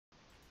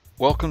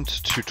Welcome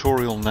to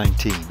tutorial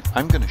 19.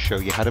 I'm going to show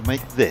you how to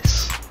make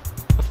this,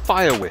 a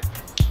fire whip,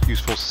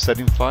 useful for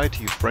setting fire to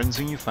your friends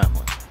and your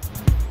family.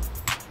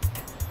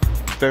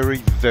 Very,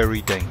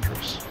 very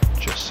dangerous,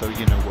 just so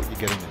you know what you're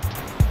getting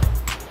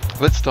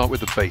into. Let's start with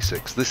the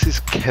basics. This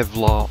is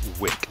Kevlar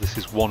wick. This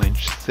is 1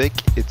 inch thick,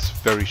 it's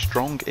very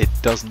strong, it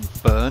doesn't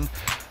burn,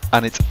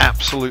 and it's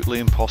absolutely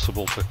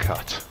impossible to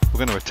cut.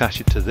 We're going to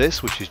attach it to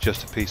this, which is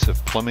just a piece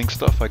of plumbing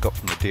stuff I got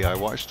from the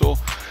DIY store.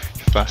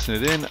 You fasten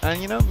it in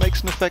and it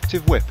makes an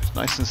effective whip. It's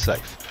nice and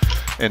safe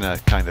in a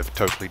kind of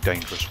totally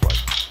dangerous way.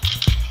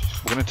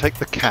 We're going to take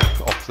the cap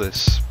off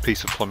this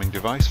piece of plumbing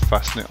device,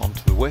 fasten it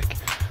onto the wick.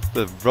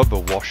 The rubber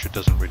washer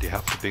doesn't really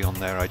have to be on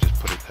there, I just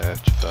put it there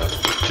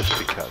just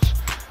because.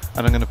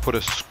 And I'm going to put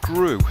a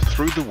screw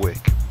through the wick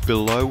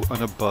below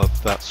and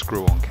above that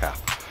screw-on cap.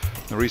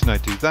 The reason I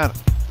do that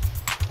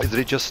is that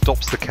it just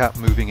stops the cap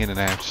moving in and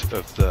out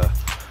of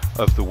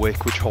the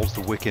wick, which holds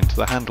the wick into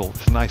the handle.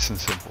 It's nice and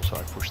simple. So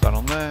I push that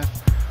on there,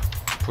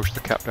 push the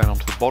cap down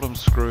onto the bottom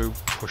screw,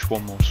 push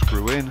one more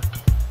screw in.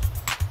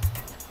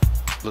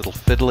 A little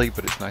fiddly,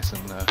 but it's nice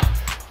and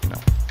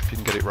if you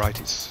can get it right,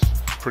 it's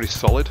pretty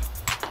solid.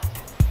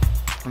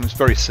 And it's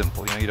very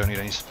simple. You don't need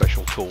any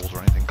special tools or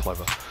anything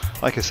clever.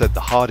 Like I said,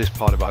 the hardest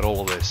part about all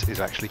of this is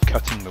actually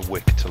cutting the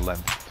wick to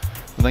length.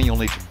 And then you'll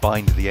need to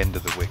bind the end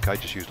of the wick. I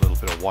just use a little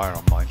bit of wire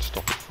on mine to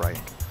stop it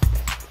fraying.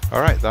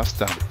 Alright, that's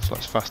done. So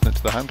let's fasten it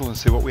to the handle and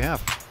see what we have.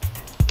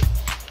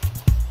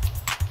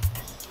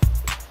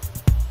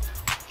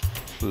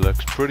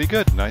 Looks pretty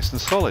good, nice and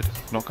solid.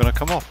 Not going to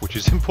come off, which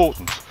is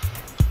important.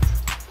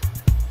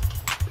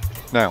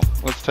 Now,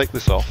 let's take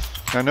this off.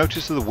 Now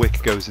notice that the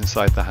wick goes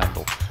inside the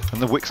handle,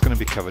 and the wick's going to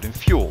be covered in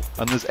fuel,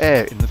 and there's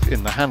air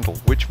in the handle,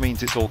 which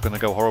means it's all going to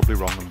go horribly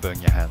wrong and burn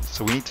your hands.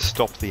 So we need to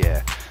stop the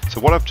air. So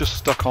what I've just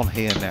stuck on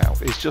here now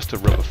is just a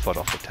rubber foot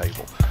off the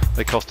table.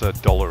 They cost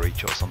 $1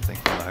 each or something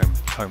from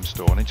the home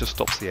store, and it just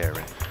stops the air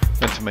in.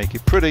 Then to make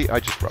it pretty,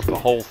 I just wrap the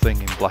whole thing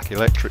in black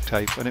electric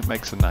tape, and it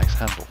makes a nice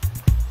handle.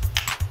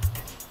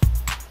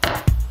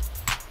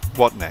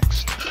 What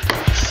next?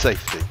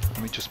 Safety.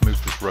 Let me just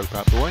move this rope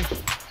out the way.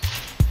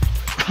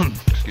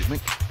 Excuse me.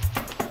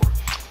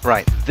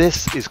 Right,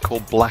 this is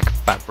called black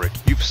fabric.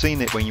 You've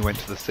seen it when you went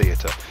to the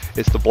theatre.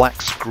 It's the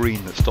black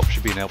screen that stops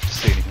you being able to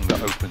see anything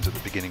that opens at the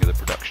beginning of the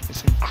production.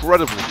 It's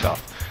incredibly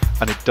tough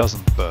and it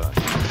doesn't burn.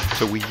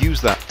 So we use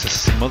that to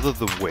smother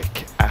the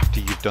wick after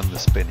you've done the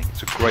spinning.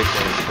 It's a great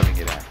way of putting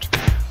it out.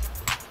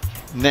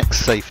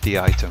 Next safety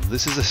item.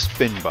 This is a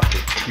spin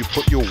bucket. You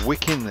put your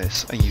wick in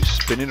this and you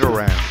spin it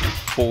around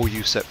before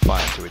you set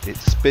fire to it. It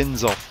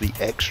spins off the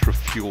extra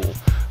fuel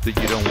that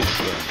you don't want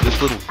to burn.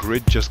 This little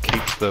grid just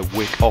keeps the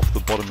wick off the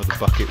bottom of the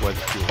bucket where the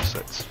fuel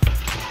sits.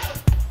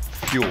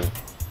 Fuel.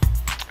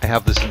 I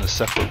have this in a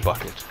separate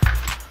bucket.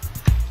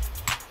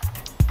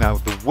 Now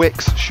the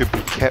wicks should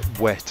be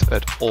kept wet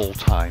at all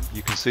time.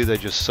 You can see they're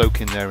just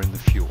soaking there in the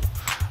fuel.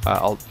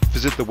 I'll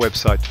visit the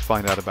website to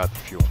find out about the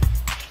fuel.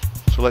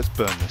 So let's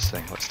burn this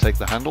thing. Let's take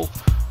the handle,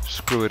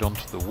 screw it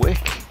onto the wick.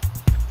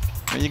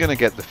 Now you're going to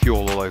get the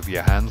fuel all over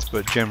your hands,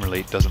 but generally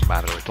it doesn't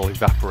matter. It'll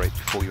evaporate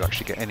before you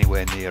actually get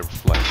anywhere near a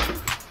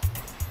flame.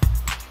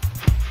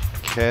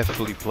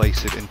 Carefully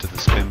place it into the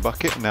spin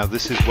bucket. Now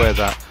this is where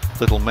that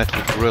little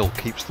metal grill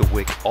keeps the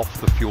wick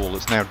off the fuel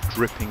that's now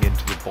dripping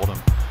into the bottom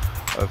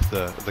of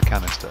the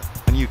canister.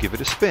 And you give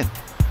it a spin.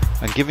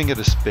 And giving it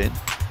a spin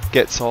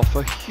gets off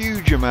a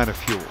huge amount of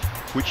fuel,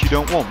 which you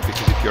don't want,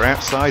 because if you're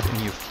outside and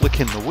you flick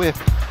in the whip,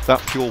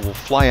 that fuel will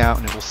fly out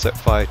and it will set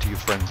fire to your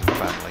friends and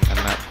family, and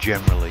that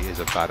generally is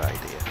a bad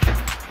idea.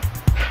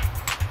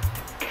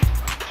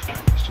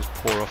 Let's just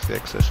pour off the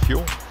excess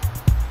fuel.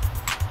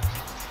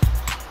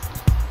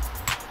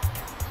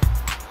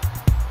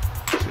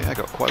 See, I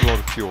got quite a lot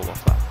of fuel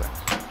off that thing.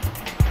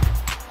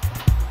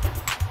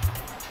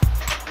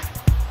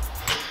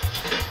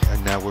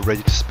 And now we're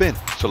ready to spin.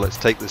 So let's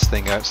take this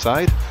thing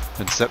outside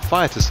and set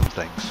fire to some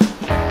things.